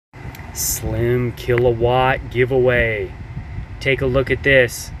Slim kilowatt giveaway. Take a look at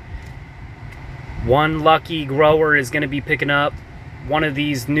this. One lucky grower is going to be picking up one of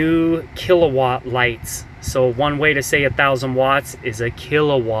these new kilowatt lights. So one way to say 1,000 watts is a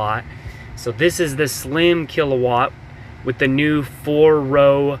kilowatt. So this is the slim kilowatt with the new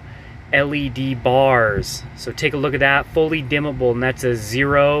 4-row LED bars. So take a look at that, fully dimmable, and that's a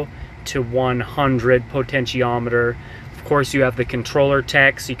 0 to 100 potentiometer. Of course, you have the controller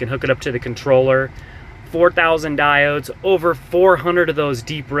tech, so you can hook it up to the controller. 4,000 diodes, over 400 of those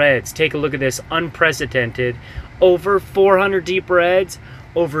deep reds. Take a look at this, unprecedented. Over 400 deep reds,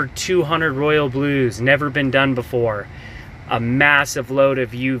 over 200 royal blues. Never been done before. A massive load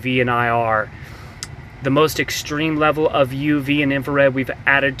of UV and IR. The most extreme level of UV and infrared we've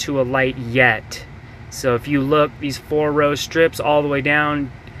added to a light yet. So if you look, these 4-row strips all the way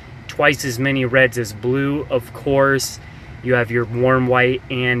down, twice as many reds as blue. Of course, you have your warm white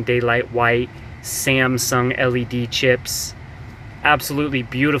and daylight white Samsung LED chips. Absolutely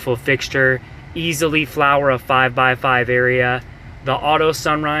beautiful fixture. Easily flower a 5x5 area. The auto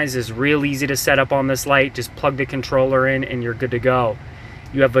sunrise is real easy to set up on this light. Just plug the controller in and you're good to go.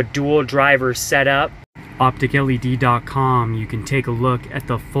 You have a dual driver setup. OpticLED.com. You can take a look at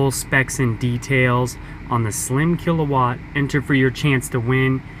the full specs and details on the slim kilowatt. Enter for your chance to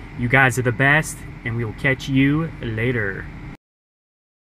win. You guys are the best, and we will catch you later.